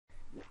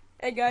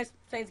Hey guys,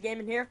 Saints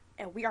Gaming here,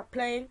 and we are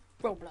playing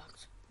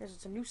Roblox. This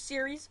is a new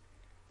series,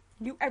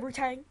 new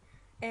everything,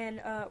 and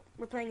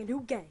we're playing a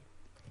new game.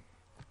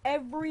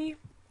 Every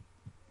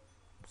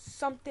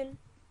something,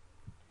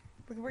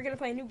 we're gonna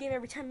play a new game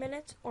every 10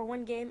 minutes, or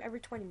one game every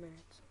 20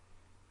 minutes,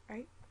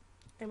 right?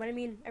 And what I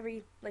mean,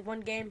 one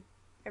game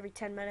every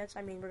 10 minutes,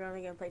 I mean we're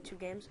only gonna play 2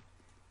 games,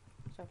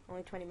 so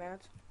only 20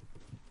 minutes.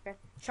 Okay,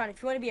 Sean,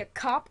 if you want to be a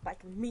cop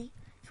like me,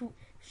 if you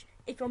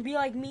want to be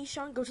like me,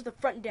 Sean, go to the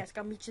front desk.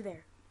 I'll meet you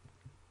there.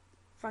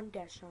 Front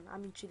desk, Sean. I'll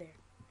meet you there.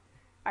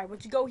 Alright,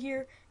 once you go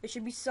here, there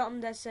should be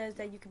something that says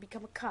that you can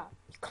become a cop.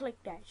 You click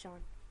that,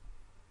 Sean.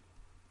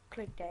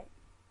 Click that.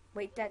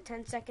 Wait that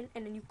 10 seconds,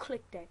 and then you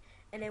click that.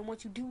 And then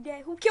once you do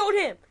that, who killed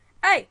him?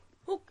 Hey,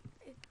 who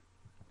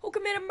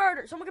committed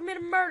murder? Someone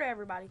committed murder,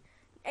 everybody.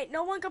 Ain't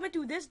no one coming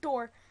through this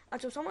door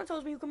until someone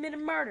tells me who committed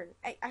murder.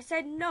 Hey, I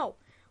said no.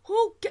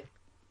 You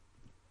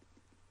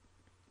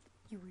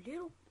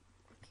little...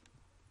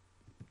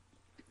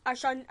 Alright,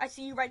 Sean, I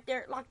see you right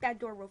there. Lock that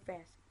door real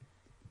fast.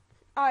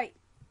 Alright,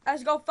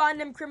 let's go find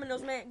them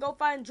criminals, man. Go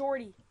find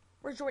Jordy.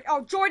 Where's Jordy?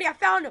 Oh, Jordy, I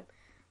found him.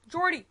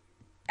 Jordy.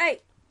 Hey.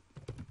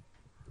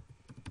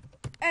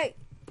 Hey.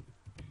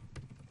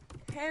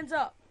 Hands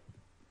up.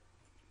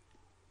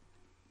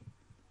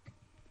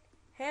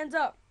 Hands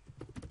up.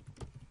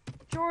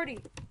 Jordy.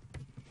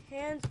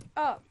 Hands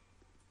up.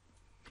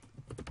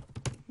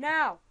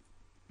 Now.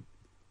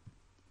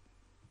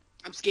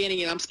 I'm scanning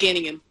him.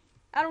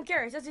 I don't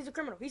care. He says he's a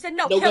criminal. He said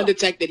no. No Kill gun him.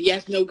 detected. He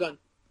has no gun.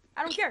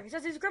 I don't care. He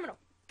says he's a criminal.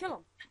 Kill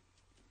him.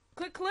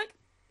 Click, click.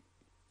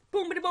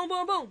 Boom, boom, boom,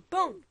 boom, boom,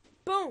 boom,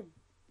 boom.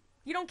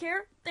 You don't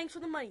care? Thanks for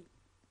the money,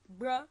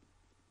 bruh.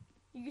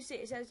 You can see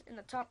it says in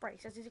the top right.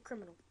 It says he's a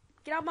criminal.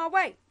 Get out of my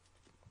way.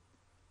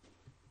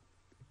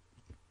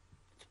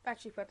 Let's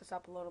actually put this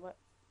up a little bit.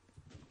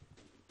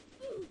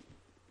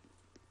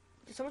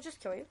 Did someone just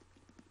kill you?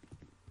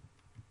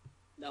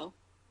 No.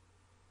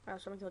 Oh,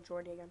 someone killed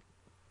Jordy again.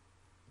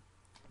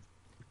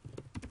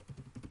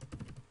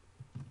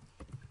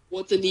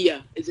 What's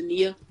Ania? Is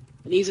Ania?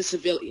 Ania's a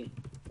civilian.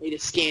 I need to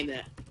scan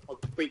that. Oh,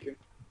 freaker.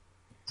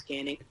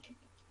 Scanning.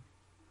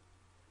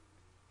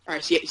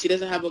 Alright, she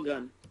doesn't have a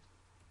gun.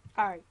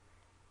 Alright.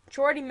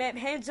 Jordy, man,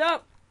 hands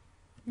up.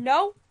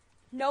 No?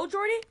 No,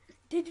 Jordy?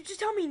 Did you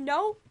just tell me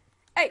no?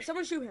 Hey,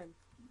 someone shoot him.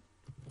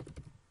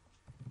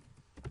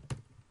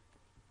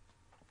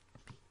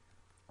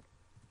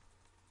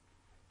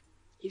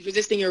 He's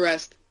resisting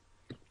arrest.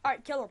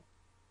 Alright, kill him.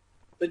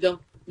 But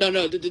don't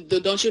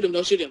shoot him.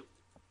 Don't shoot him.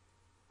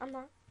 I'm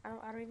not.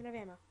 I don't even have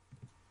ammo.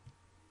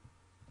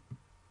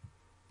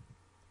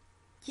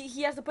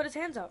 He has to put his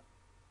hands up.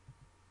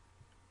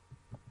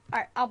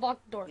 Alright, I'll block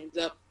the door. Hands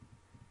up.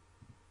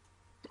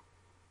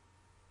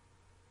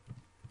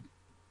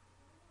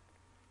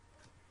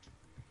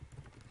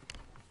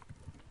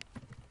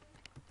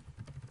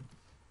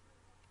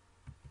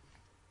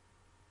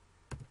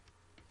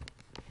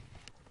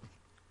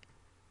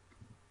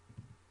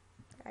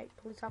 Alright,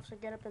 police officer,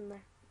 get up in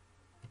there.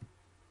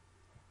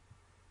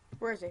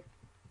 Where is he?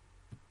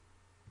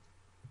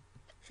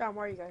 Sean,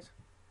 where are you guys?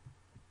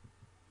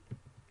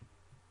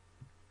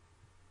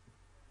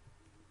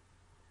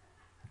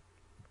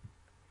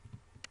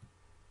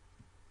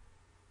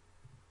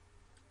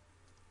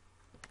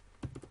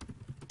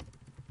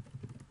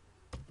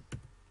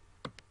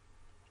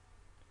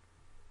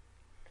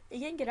 You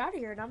can't get out of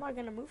here, and I'm not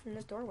gonna move from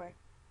this doorway.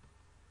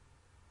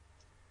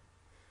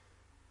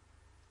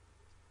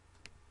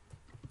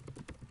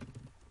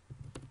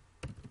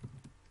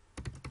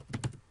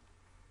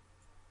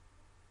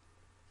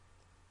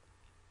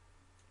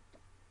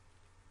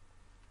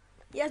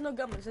 He has no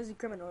gun, but it says he's a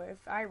criminal.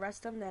 If I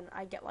arrest him, then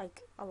I get,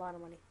 like, a lot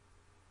of money.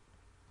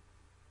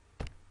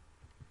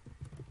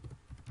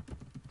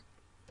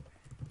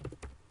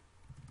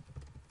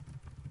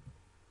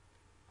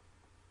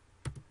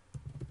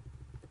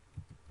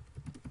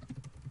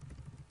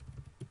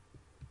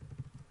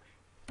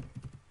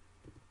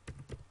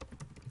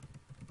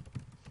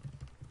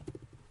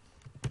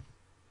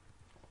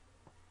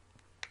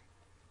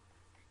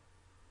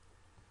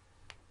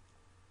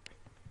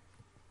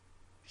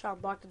 Sean,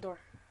 block the door.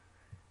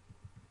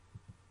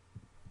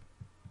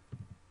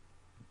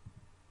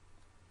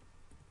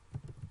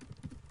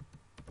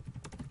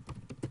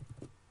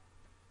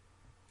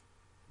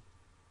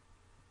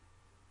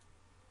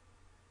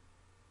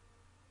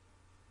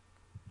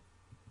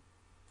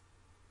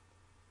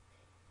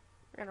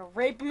 We're gonna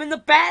rape him in the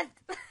bed.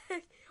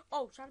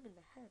 Oh, shot him in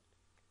the head.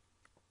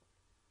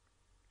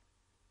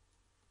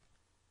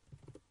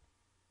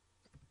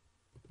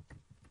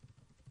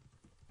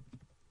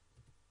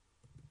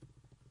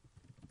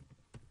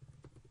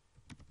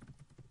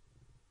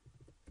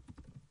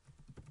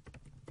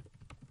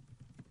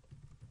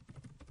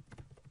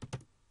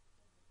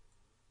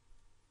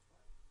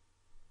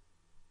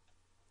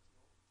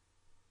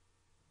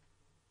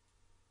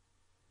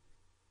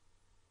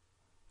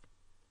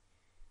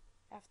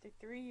 After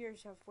 3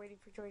 years of waiting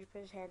for Jordy to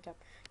put his hands up.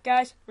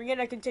 Guys, we're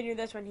gonna continue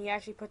this when he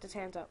actually puts his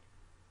hands up.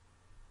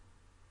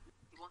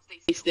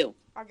 Stay still.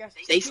 Our guest.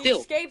 Stay He still.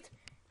 escaped,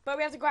 but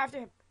we have to go after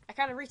him. I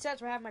kind of reset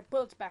so I have my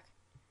bullets back.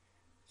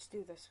 Let's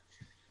do this.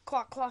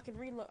 Clock, and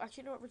reload.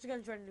 Actually, you know what? We're just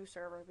going to join a new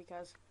server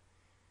because...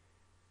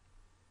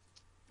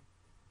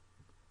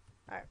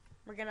 Alright,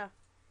 we're going to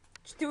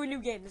just do a new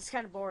game. This is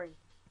kind of boring.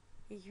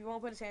 He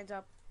won't put his hands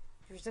up.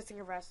 He's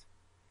resisting arrest.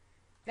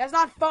 That's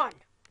not fun!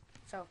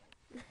 So,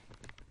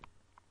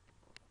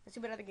 let's see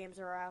what other games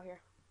are out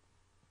here.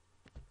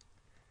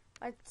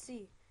 Let's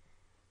see.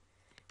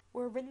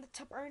 We're in the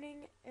top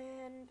earning,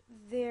 and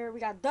there we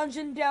got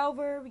Dungeon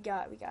Delver. We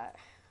got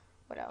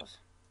what else?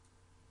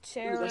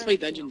 Let's play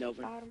Dungeon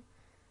Delver.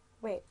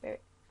 Wait.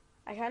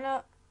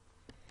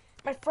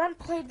 My friend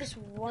played this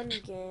one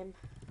game.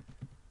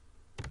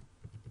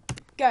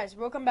 Guys,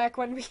 we'll come back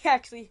when we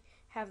actually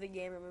have the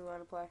game and we want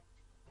to play.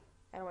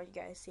 I don't want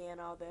you guys seeing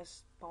all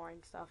this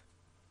boring stuff.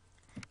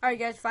 Alright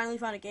guys, finally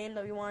found a game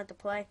that we wanted to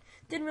play.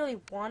 Didn't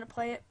really want to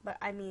play it, but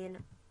I mean,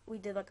 we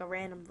did like a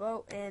random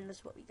vote, and this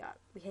is what we got.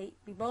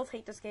 We both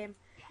hate this game.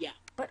 Yeah.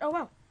 But oh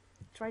well,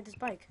 let's ride this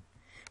bike.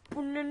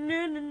 The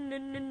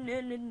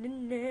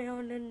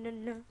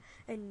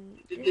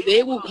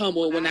day will come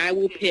when I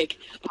will pick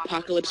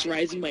Apocalypse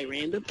Rising by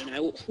random, and I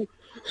will...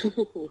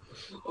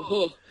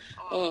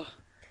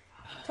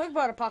 Talk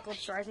about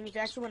Apocalypse Rising. If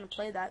you actually want to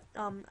play that,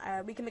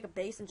 we can make a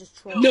base and just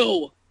troll.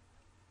 No!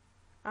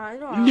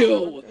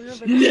 No!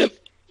 Never!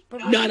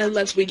 Not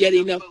unless we get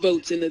enough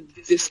votes in the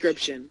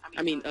description.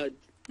 I mean,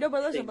 No,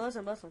 but listen.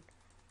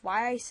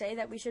 Why I say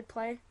that we should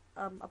play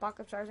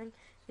Apocalypse Rising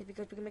is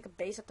because we can make a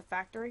base at the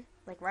factory,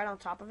 like right on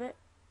top of it.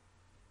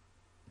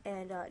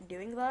 And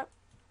doing that,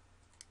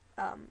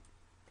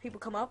 people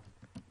come up,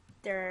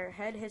 their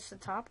head hits the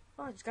top.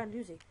 Oh, I just got a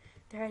newsie.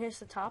 Their head hits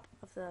the top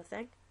of the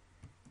thing.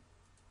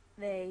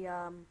 They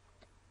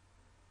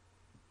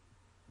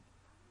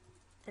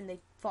and they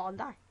fall and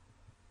die.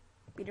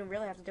 We didn't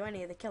really have to do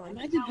any of the killing.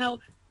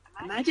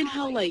 Imagine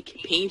how like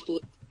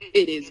painful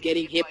it is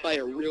getting hit by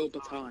a real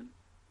baton.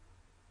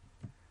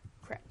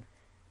 Crap.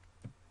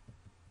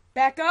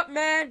 Back up,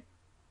 man.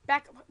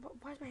 Back up.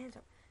 Why's my hands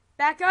up?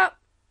 Back up.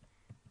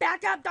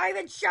 Back up. Don't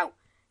even shoot.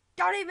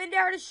 Don't even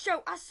dare to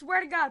shoot. I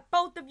swear to God,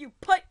 both of you,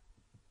 put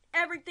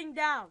everything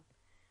down.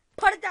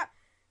 Put it down.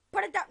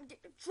 Put it down.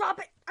 Drop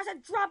it. I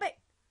said drop it.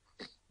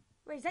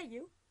 Wait, is that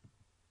you?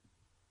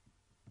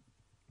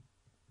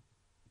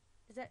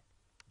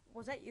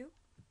 Was that you?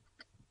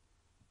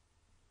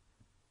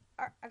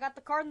 Alright, I got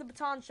the card and the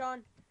baton,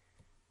 Sean.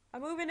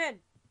 I'm moving in.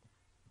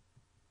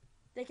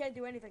 They can't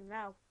do anything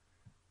now.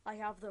 I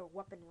have the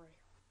weaponry.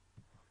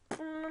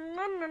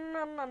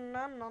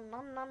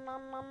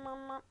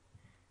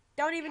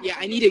 Don't even. Yeah,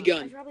 I need a gun.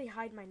 I should probably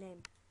hide my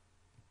name.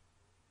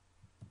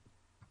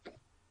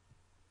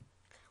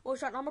 Well,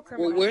 Sean, I'm a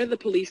criminal. Well, where do the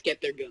police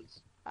get their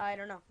guns? I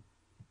don't know.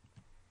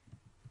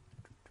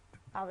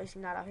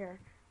 Obviously not out here.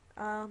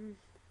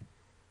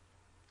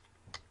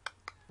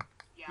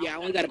 Yeah, I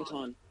only got a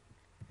baton.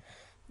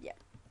 Yeah.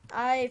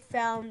 I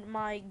found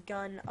my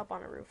gun up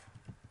on a roof.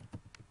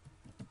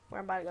 Where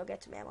I'm about to go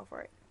get some ammo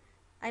for it.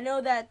 I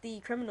know that the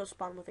criminals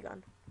spawn with a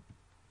gun.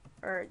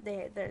 Or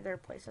their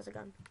place has a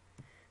gun.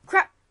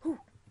 Crap! Who?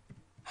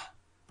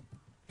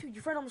 Dude,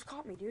 your friend almost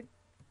caught me, dude.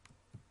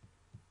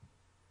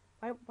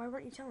 Why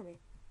weren't you telling me?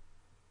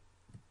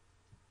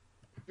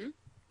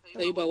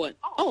 Tell you about what?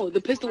 Oh,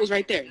 the pistol was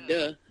right there.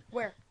 Duh.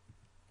 Where?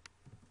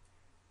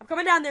 I'm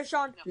coming down there,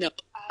 Sean. No,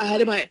 I had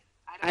it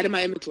in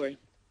my inventory.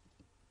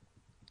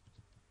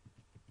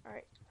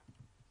 Alright.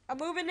 I'm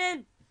moving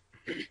in.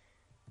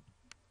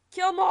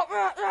 Kill him all.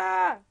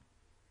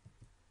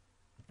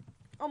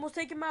 Almost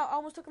took him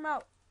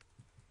out.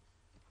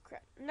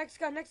 Crap. Next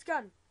gun.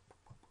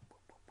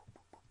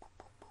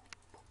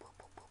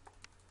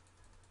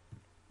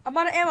 I'm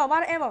out of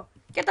ammo.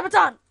 Get the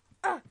baton.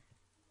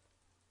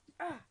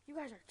 You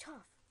guys are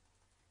tough.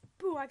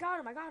 Boo, I got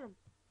him.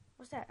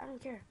 What's that? I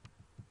don't care.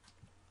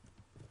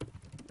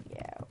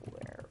 Yeah,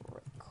 we're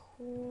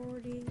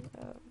recording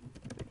a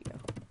video.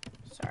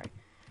 Sorry.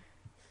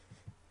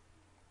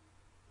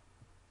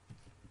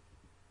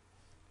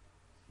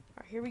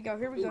 Alright, here we go.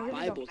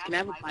 Bibles. Can I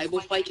have a Bible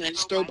fight? Can I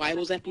just throw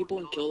Bibles at people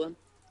and kill them?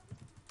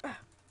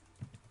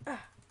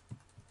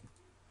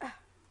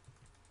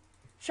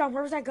 Sean,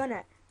 where was that gun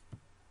at?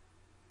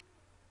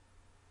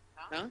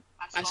 Huh?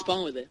 I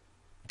spawned with it.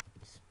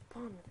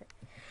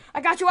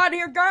 I got you out of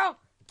here, girl!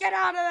 Get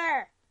out of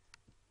there!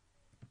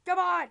 Come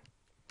on!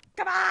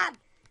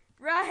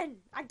 Run!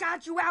 I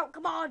got you out!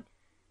 Come on!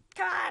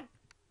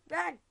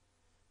 Run!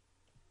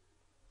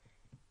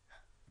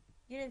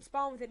 You didn't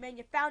spawn with it, man.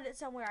 You found it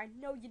somewhere. I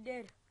know you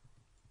did.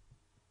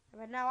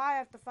 But now I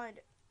have to find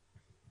it.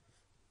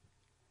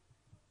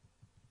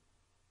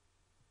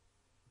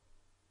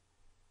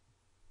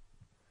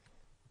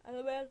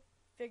 LOL.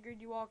 Figured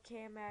you all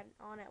came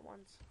on at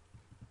once.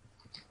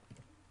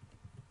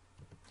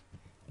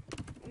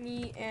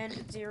 Me and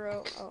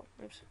Zero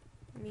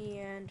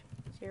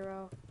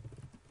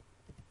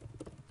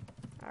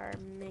are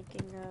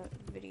making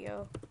a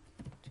video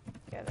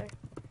together.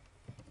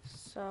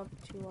 Sub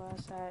to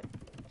us at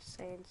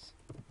Saints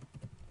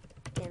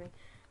Gaming.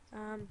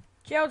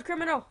 Jailed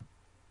criminal.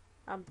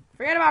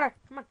 Forget about her.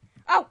 Come on.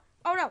 Oh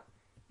no.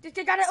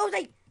 This kid got an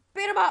Uzi.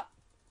 Beat him up.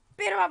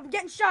 Beat him up. I'm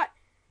getting shot.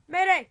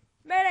 Mayday.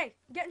 Mayday.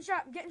 I'm getting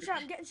shot. I'm getting shot.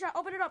 I'm getting shot.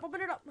 Open it up. Open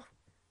it up.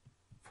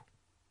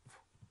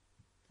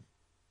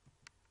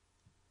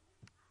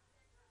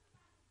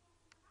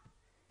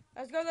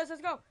 Let's go.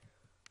 Let's go.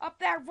 Up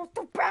there.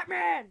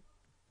 Batman.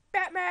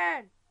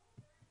 Batman.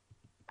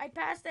 I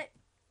passed it.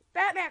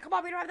 Batman, come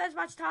on. We don't have that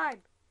much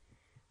time.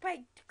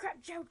 Wait,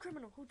 crap. Jailed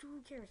criminal. Who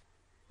cares?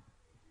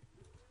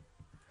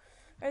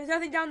 There's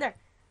nothing down there.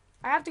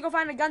 I have to go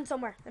find a gun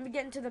somewhere. Let me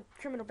get into the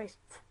criminal base.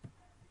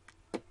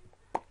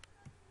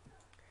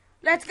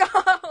 Let's go!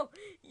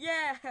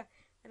 Yeah!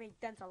 I mean,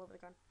 dents all over the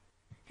gun.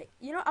 Hey,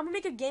 you know, I'm gonna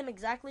make a game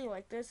exactly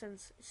like this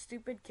since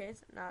stupid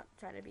kids, not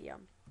trying to be, you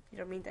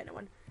don't mean to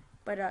anyone,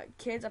 but,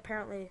 kids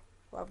apparently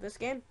love this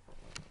game.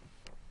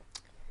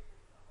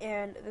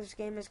 And this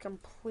game is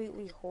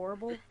completely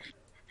horrible.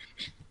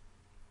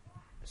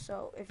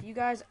 So, if you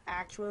guys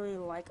actually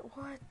like,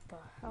 what the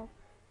hell?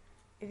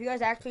 If you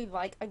guys actually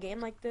like a game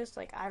like this,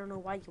 like, I don't know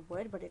why you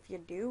would, but if you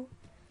do,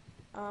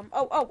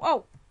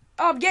 oh,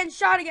 I'm getting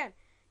shot again.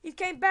 He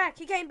came back.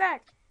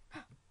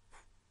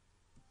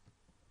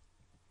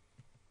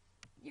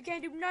 You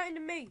can't do nothing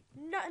to me.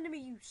 Nothing to me,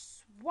 you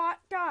swat.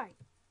 Die.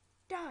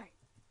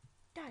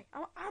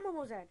 I'm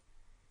almost dead.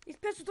 These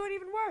pistols don't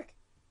even work.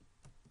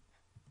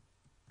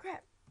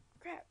 Crap.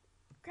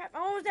 I'm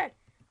almost dead.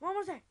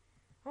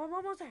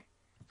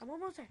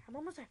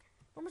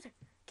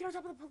 Get on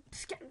top of the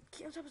police.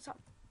 Get on top of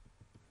something.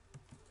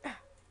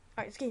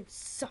 Alright, this game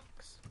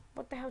sucks.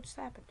 What the hell just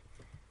happened?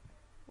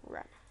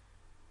 Run.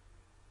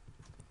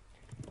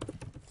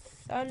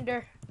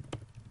 Thunder.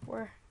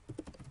 We're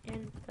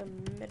in the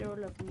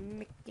middle of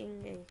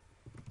making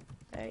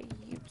a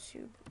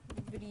YouTube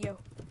video.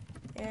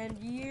 And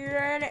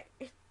you're in it.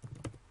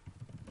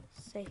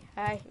 Say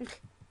hi.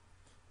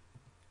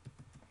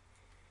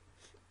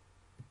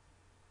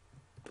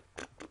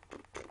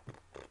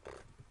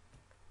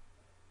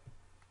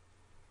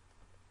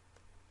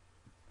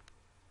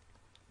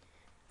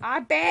 I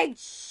bag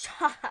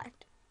shot.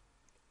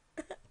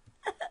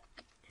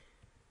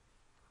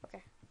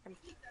 Okay, I'm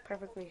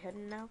perfectly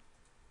hidden now.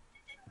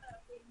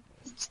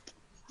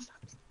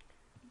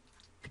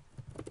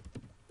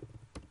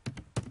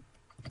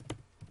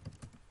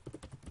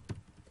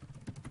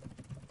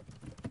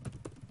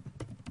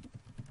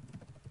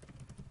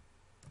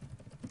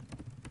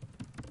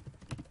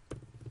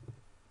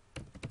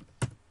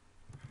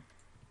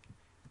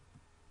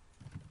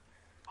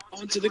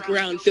 Onto the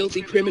ground,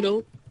 filthy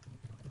criminal.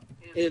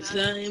 It's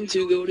time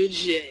to go to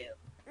jail.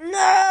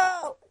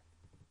 No!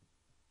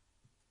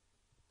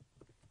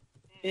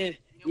 Yeah,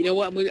 you know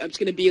what? I'm just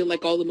gonna be in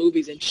like all the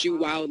movies and shoot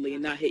wildly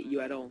and not hit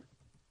you at all.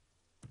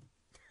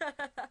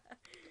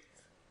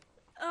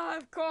 Oh,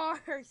 of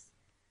course.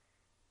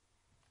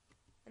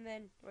 And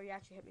then, well, you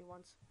actually hit me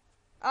once.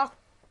 Oh,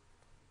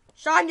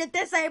 Sean, you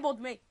disabled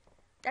me.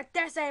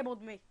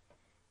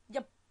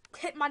 You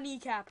hit my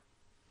kneecap.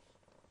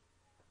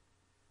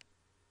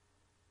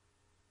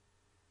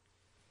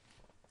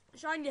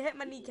 Sean, you hit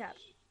my kneecap.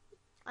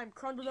 I'm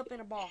crumpled up in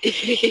a ball.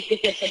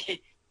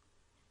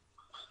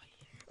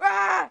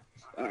 Ah!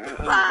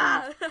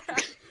 Ah!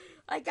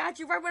 I got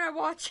you right when I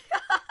watch.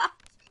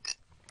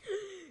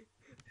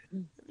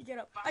 Let me get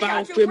up. I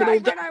got you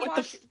right when I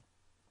watch.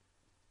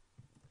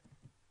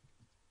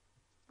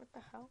 What the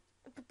hell?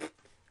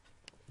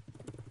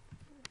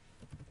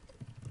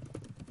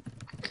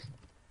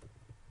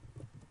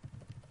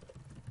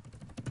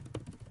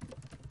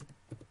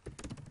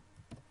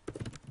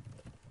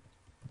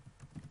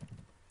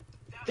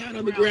 Down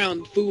on the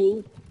ground,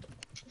 fool.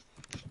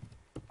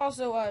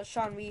 Also,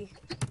 Sean, we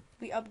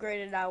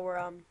upgraded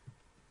our,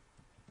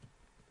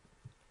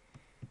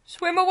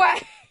 swim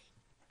away!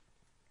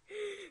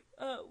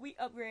 We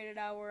upgraded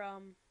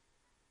our,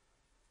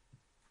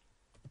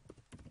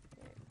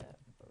 the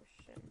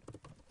ocean,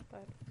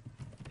 but...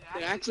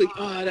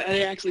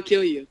 They actually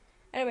kill you.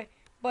 Anyway,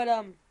 but,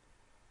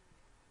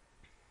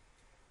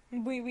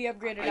 we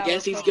upgraded our... I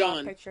guess he's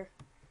gone. Picture.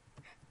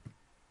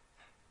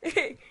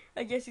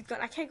 I guess he's gone.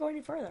 I can't go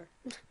any further.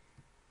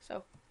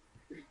 So.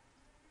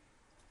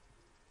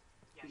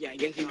 Yeah, I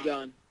guess he's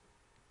gone.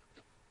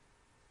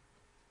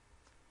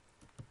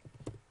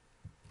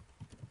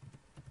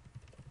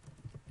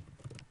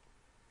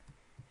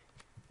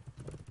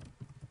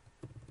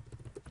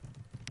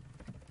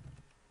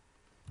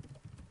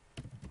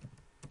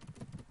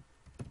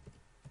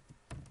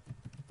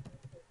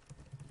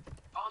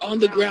 On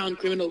the ground,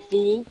 criminal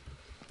fool.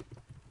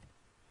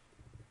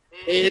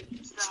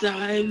 It's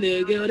time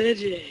to go to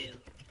jail.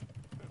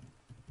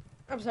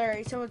 I'm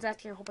sorry, someone's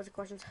asking a whole bunch of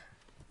questions.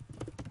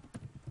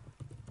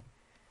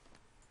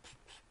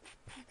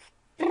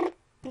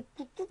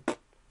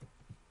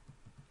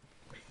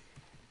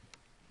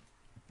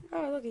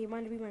 Oh, look, he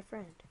wanted to be my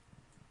friend.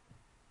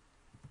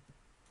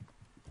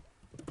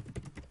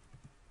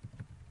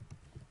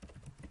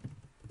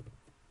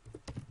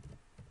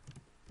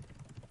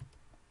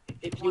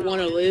 If you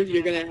want to live,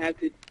 you're gonna have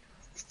to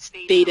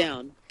stay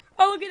down.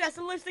 Oh, look at that,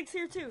 the lipstick's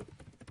here too.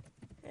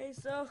 Okay,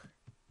 so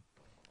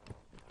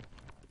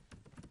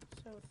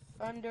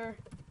thunder.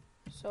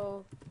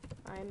 So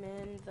I'm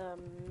in the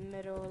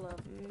middle of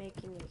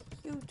making a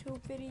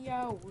YouTube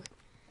video.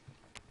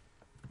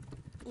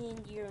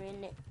 And you're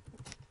in it.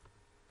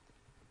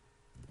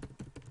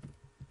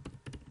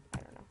 I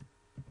don't know.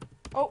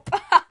 Oh!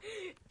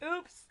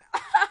 Oops!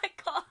 I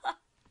caught.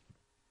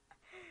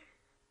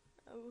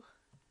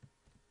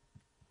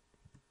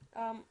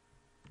 Oh.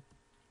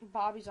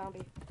 Bobby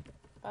Zombie.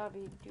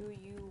 Bobby, do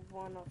you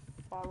want to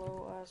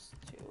follow us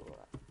to...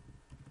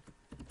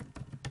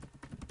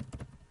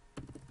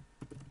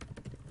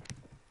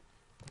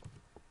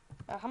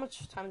 how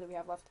much time do we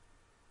have left?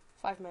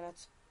 5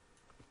 minutes.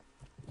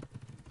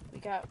 We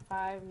got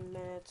 5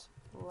 minutes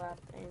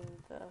left in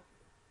the...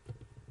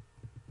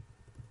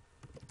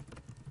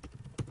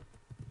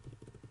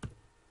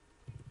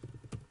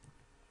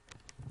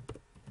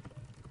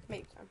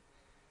 Maybe time.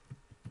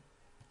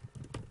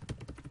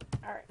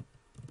 Alright.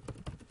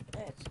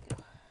 Let's go.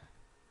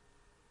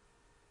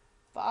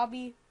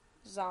 Bobby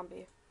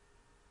Zombie.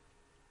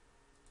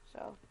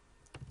 So,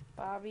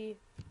 Bobby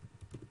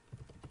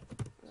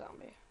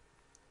Zombie.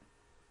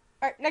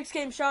 Alright, next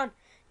game, Sean.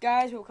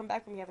 Guys, we'll come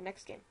back when we have a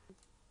next game.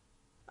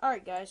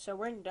 Alright, guys, so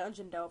we're in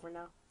Dungeon Delver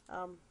now.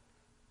 I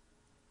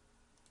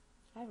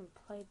haven't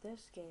played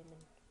this game in...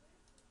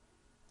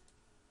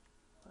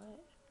 What?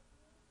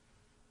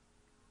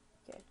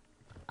 Okay.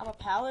 I'm a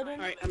paladin.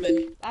 Alright, I'm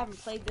in. I haven't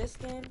played this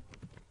game.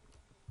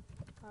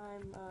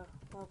 I'm,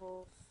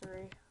 level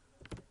 3.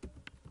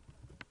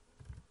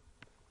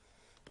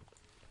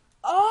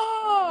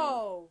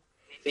 Oh!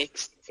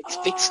 Fixed. It's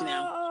fixed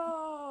now.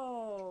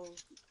 Oh!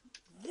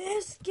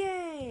 This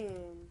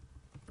game!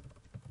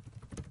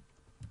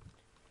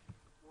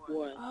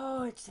 What?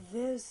 Oh, it's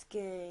this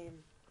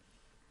game.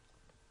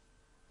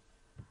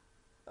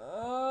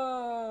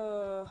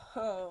 Oh.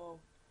 Oh.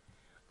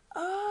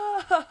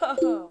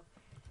 Oh.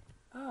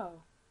 Oh.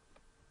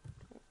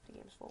 The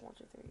game's full. 1,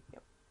 2, 3.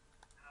 Yep.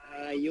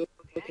 You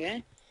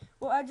okay?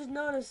 Well, I just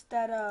noticed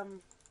that,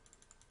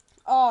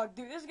 oh,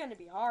 dude, this is gonna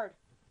be hard.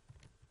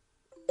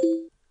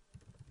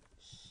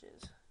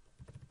 Shiz.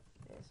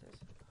 This is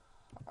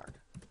hard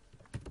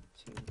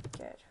to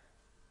get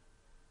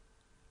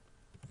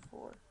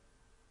 4,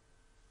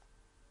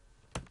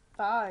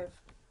 5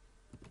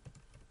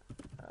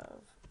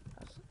 of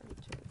us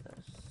into the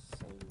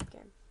same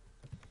game.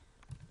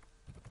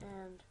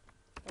 And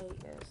 8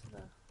 is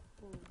the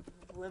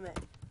limit.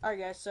 Alright,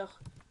 guys, so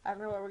I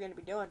don't know what we're going to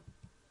be doing.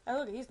 Oh,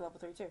 look, he's level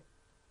 3 too.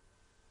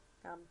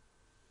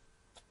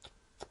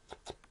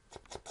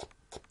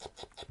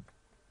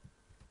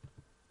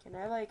 Can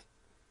I, like,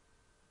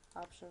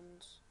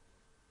 options?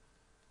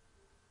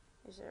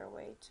 Is there a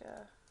way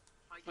to...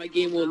 My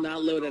game will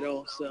not load at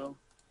all, so...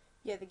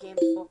 Yeah, the game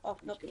is full. Oh,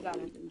 nope, you got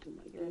it.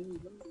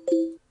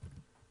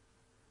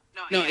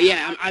 No,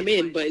 yeah, I'm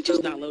in, but it's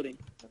just not loading.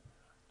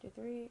 2,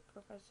 3,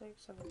 4, 5,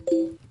 6, 7,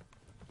 8.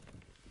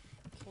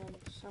 Can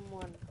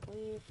someone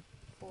please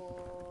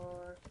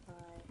for my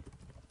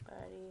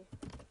buddy?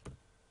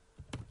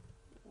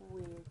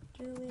 We're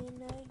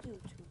doing a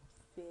YouTube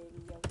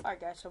video. Alright,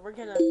 guys, so we're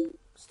gonna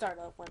start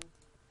up when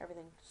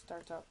everything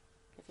starts up,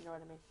 if you know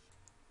what I mean.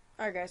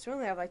 Alright, guys, so we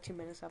only have like 2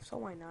 minutes left, so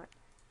why not?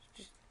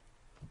 Just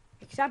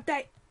accept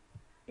that.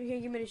 You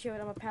can't give me the shit.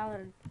 I'm a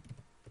paladin.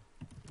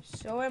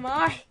 So am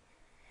I.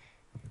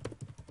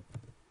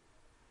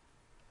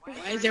 Why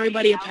is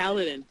everybody a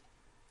paladin?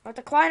 I want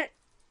to decline it.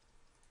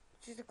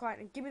 Just decline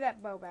it. Give me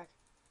that bow back.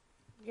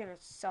 I'm gonna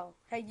sell.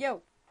 Hey,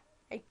 yo.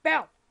 Hey,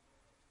 Bell.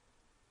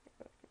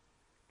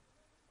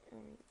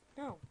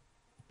 No.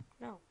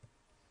 No.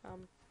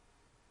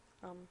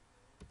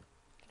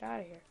 Get out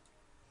of here.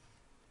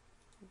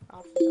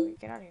 Options.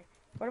 Get out of here.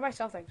 Where do I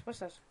sell things? What's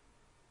this?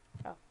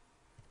 Oh.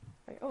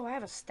 Oh, I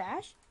have a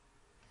stash?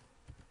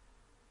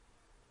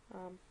 I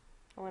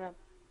wanna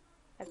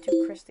have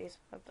 2 Christies.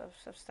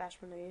 I've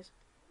stashed one of these.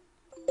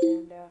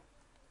 And,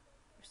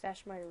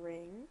 stash my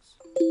rings.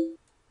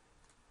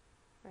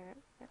 Alright.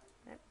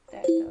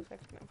 That looks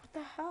like... What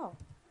the hell?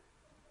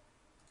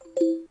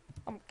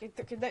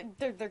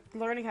 They're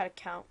learning how to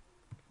count.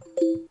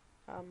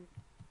 I'm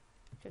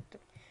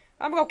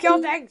gonna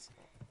kill things!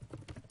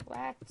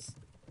 Let's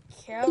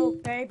kill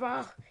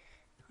people!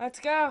 Let's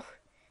go!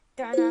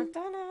 That's a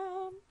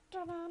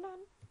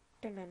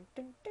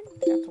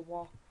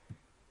wall.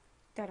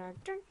 Can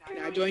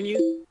I join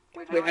you?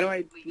 Wait, how do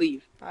I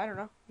leave? I don't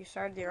know. You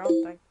started your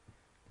own thing.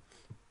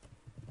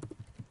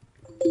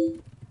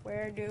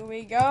 Where do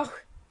we go?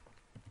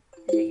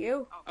 Is it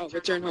you? Oh,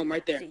 return home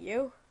right there. Is it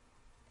you?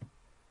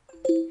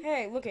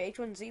 Hey, look at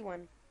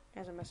H1Z1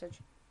 has a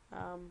message.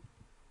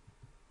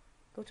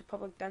 Go to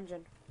public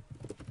dungeon.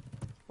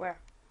 Where?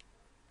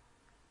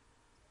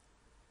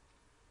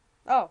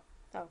 Oh.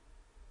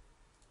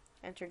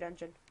 Enter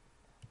dungeon.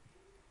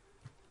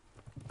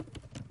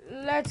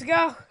 Let's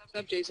go! What's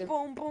up, Jason?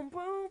 Boom, boom,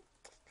 boom.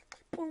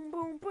 Boom,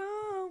 boom,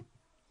 boom.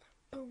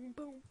 Boom,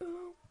 boom,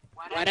 boom.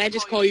 Why did I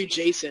just call you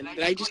Jason?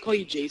 Did I just call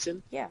you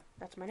Jason? Yeah,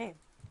 that's my name.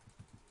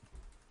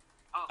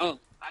 Oh,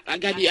 I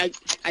got you. I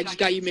just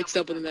got you mixed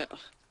up with that.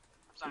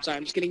 I'm sorry.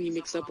 I'm just getting you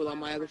mixed up with all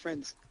my other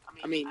friends.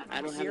 I mean,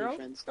 I don't have Zero? any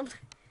friends.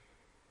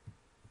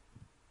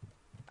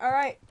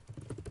 Alright.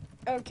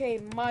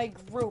 Okay, my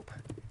group.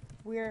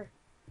 We're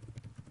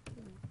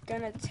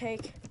gonna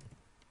take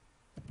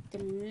the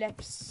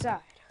left side.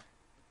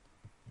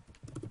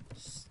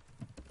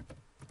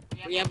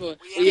 We have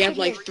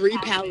like 3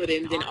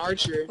 paladins, an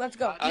archer, Let's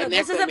go. a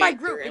This isn't my necromancer,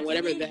 group. and It's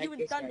whatever me, the heck you,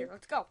 and this guy Thunder. is.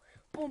 Let's go.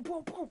 Boom,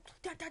 boom, boom.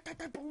 Da, da, da,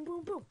 da, boom,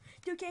 boom, boom.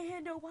 You can't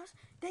handle us.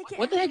 They can't.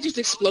 What the heck just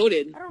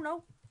exploded? I don't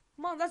know.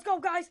 Come on, let's go,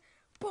 guys.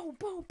 Boom,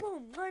 boom,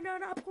 boom. No, no,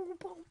 no. Boom,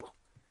 boom, boom.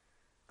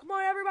 Come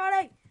on,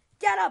 everybody.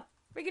 Get up.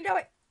 We can do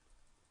it.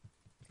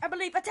 I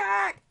believe.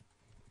 Attack.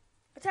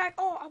 Attack.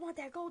 Oh, I want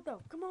that gold,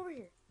 though. Come over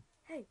here.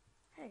 Hey,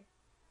 hey.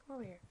 Come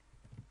over here.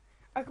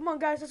 All right, come on,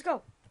 guys. Let's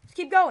go. Let's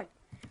keep going.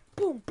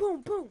 Boom,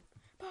 boom, boom.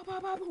 Ba,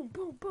 ba, ba, boom,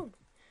 boom, boom.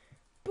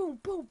 Boom,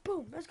 boom,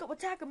 boom. Let's go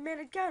attack him, man,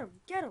 and get him.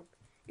 Get him.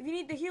 If you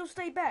need to heal,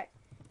 stay back.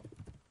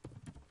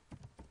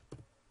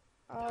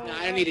 No,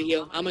 I don't need to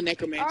heal. I'm a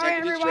necromancer. All I right,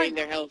 can just everyone. drain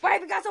their health.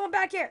 Wait, we got someone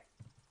back here.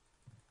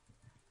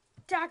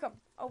 Attack him.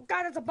 Oh,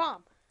 God, it's a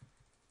bomb.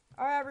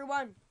 All right,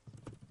 everyone.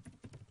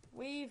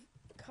 We've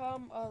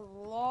come a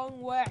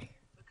long way.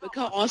 Look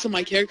how awesome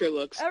my character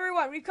looks.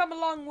 Everyone, we've come a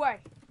long way.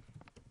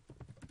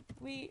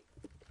 We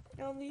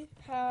only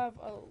have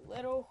a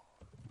little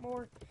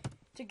more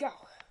to go.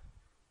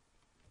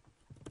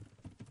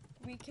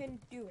 We can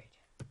do it.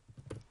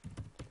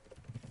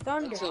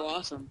 Thunder. That's so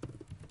awesome.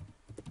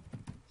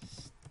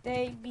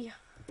 Stay behind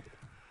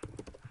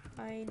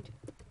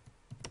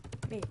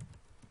me.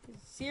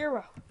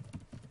 Zero.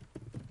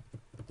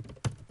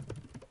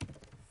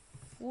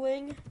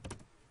 Fling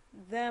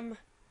them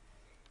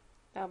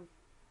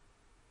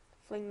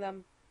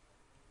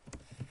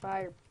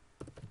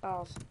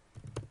fireballs.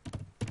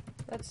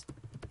 Let's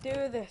do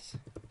this.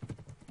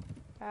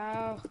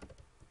 Ow.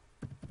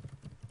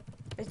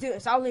 Let's do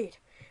this. I'll lead.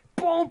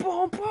 Boom,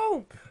 boom,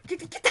 boom. Get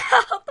the hell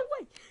out of the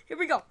way. Here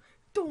we go.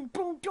 Boom,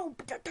 boom, boom.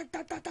 Da, da,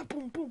 da, da, da,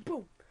 boom, boom,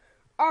 boom.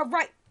 All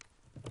right.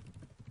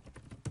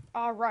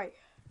 All right.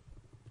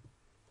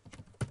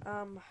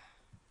 You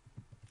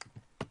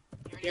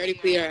already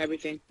clear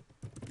everything.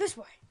 This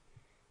way.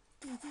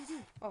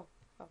 Oh,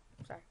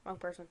 sorry. Wrong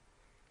person.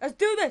 Let's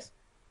do this.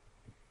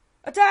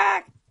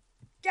 Attack.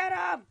 Get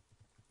him.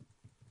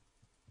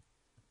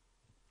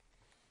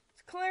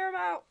 Let's clear him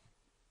out.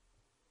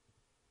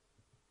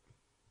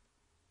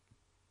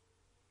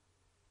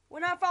 We're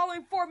not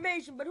following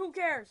formation, but who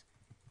cares?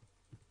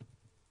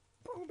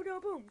 Boom, boom,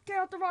 boom. Get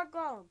out the rock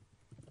golem.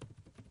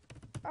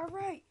 All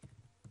right.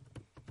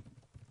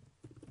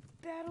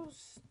 Battle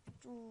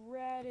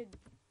strategy.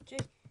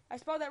 I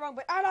spelled that wrong,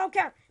 but I don't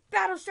care.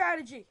 Battle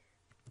strategy.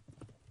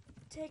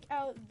 Take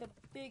out the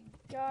big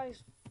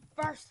guys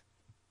first.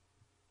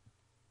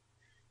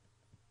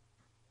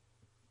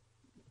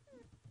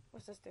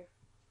 What's this do?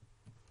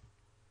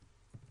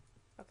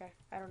 Okay,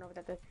 I don't know what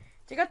that did.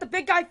 Take out the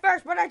big guy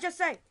first. What did I just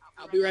say?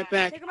 I'll be right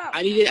back. Take him out.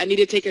 I need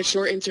to take a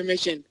short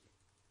intermission.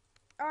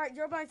 All right,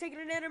 Joe Blind's taking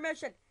an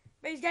intermission.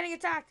 But he's getting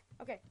attacked.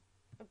 Okay,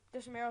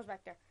 there's some arrows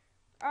back there.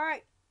 All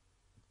right.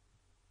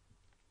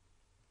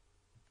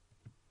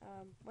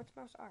 What's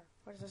mouse R?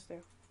 What does this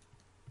do?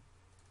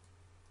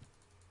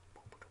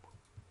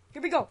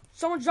 Here we go.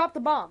 Someone dropped the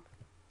bomb.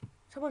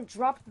 Someone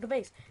dropped the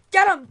base.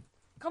 Get him!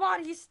 Come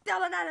on, he's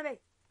still an enemy.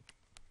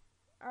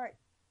 All right.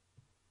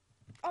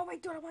 Oh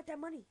wait, dude, I want that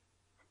money.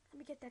 Let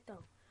me get that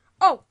though.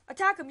 Oh,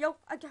 attack him, yo!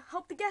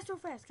 Help the guest real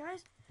fast,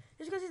 guys.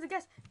 Just because he's the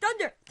guest.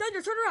 Thunder,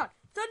 Thunder, turn around.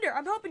 Thunder,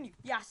 I'm helping you.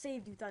 Yeah, I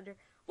saved you, Thunder.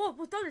 Whoa,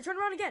 Thunder, turn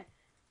around again.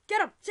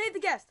 Get him. Save the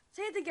guest.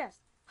 Save the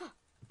guest. Huh.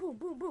 Boom,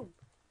 boom, boom.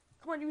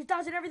 Come on, he was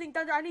dodging everything,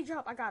 Thunder. I need your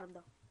help. I got him,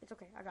 though. It's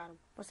okay. I got him.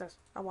 What's this?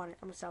 I want it.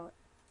 I'm going to sell it.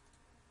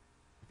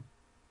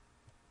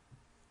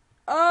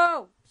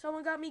 Oh,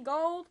 someone got me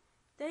gold.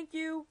 Thank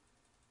you.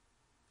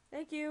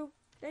 Thank you.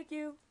 Thank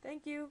you.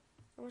 Thank you.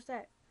 And what's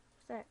that?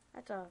 What's that?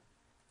 That's a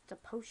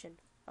potion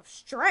of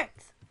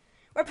strength.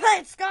 We're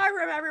playing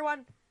Skyrim,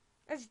 everyone.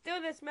 Let's do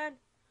this, man.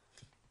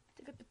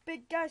 To get the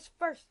big guys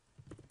first.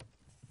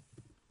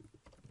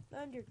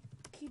 Thunder,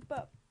 keep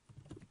up.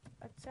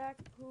 Attack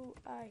who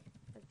I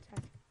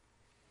attack.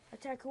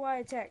 Attack who I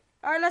attack.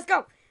 All right, let's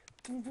go.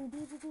 Boom, boom,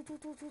 boom, boom, boom, boom,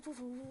 boom,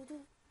 boom,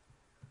 boom.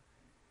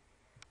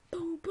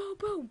 Boom, boom,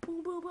 boom,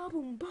 boom, boom, boom,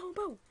 boom, boom,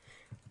 boom,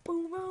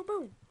 boom, boom,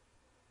 boom.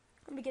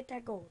 Let me get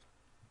that gold.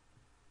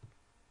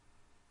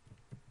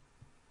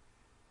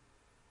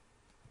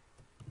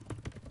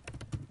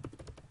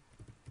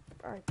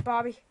 All right,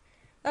 Bobby.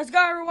 Let's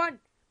go, everyone.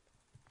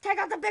 Take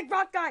out the big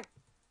rock guy.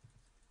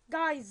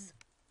 Guys.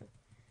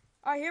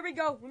 All right, here we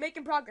go. We're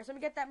making progress. Let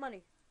me get that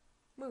money.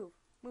 Move.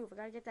 Move. I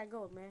got to get that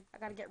gold, man. I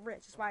got to get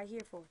rich. That's why I'm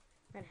here for.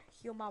 Man,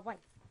 heal my wife.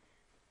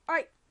 All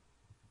right.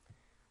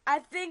 I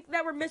think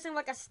that we're missing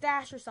like a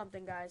stash or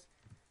something, guys.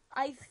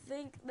 I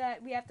think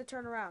that we have to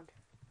turn around.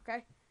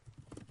 Okay?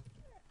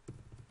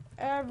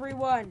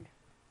 Everyone.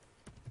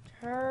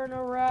 Turn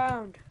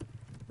around.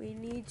 We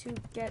need to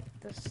get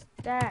the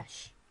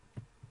stash.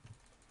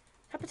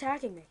 Stop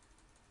attacking me.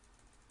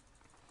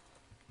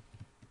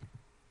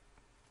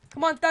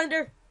 Come on,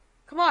 Thunder.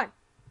 Come on.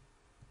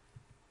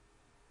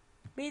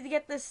 We need to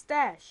get this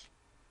stash.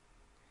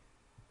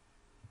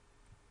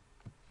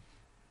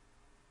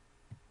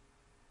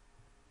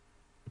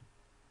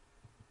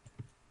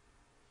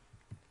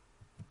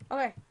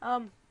 Okay,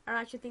 I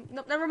actually think,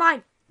 nope, never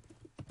mind.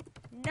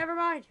 Never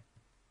mind.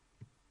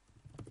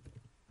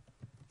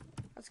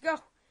 Let's go.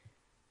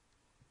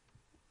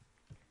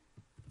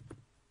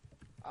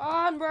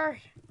 Onward.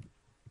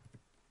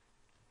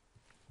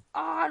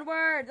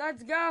 Onward.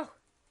 Let's go.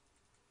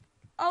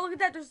 Oh, look at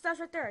that. There's a stash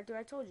right there. Dude,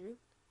 I told you.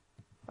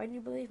 Why didn't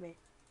you believe me?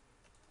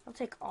 I'll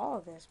take all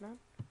of this, man.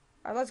 All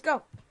right, let's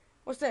go.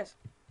 What's this?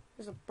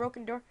 There's a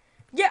broken door.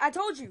 Yeah, I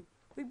told you.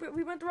 We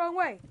went the wrong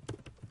way.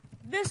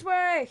 This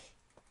way.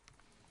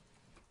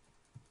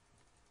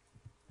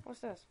 What's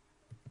this?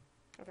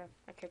 Okay,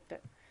 I kicked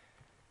it.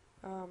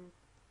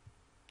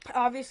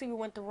 Obviously we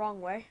went the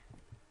wrong way.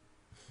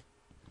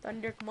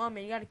 Thunder, come on,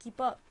 man. You gotta keep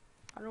up.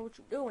 I don't know what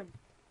you're doing.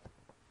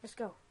 Let's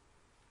go.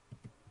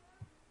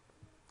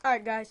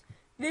 Alright, guys.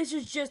 This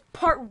is just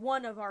part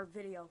 1 of our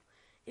video.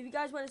 If you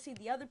guys want to see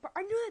the other part,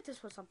 I knew that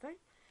this was something.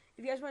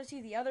 If you guys want to see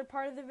the other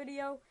part of the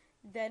video,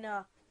 then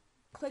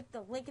click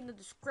the link in the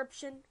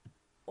description.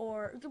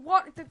 Or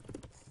what?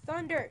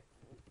 Thunder,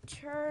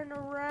 turn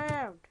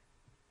around.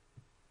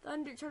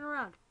 Thunder, turn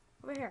around.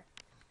 Over here.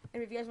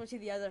 And if you guys want to see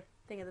the other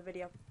thing of the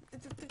video,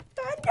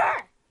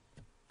 Thunder!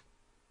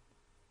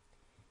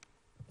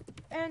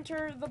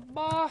 Enter the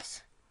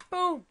boss.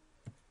 Boom.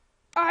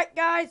 Alright,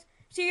 guys.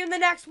 See you in the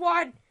next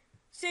one.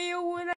 See you in the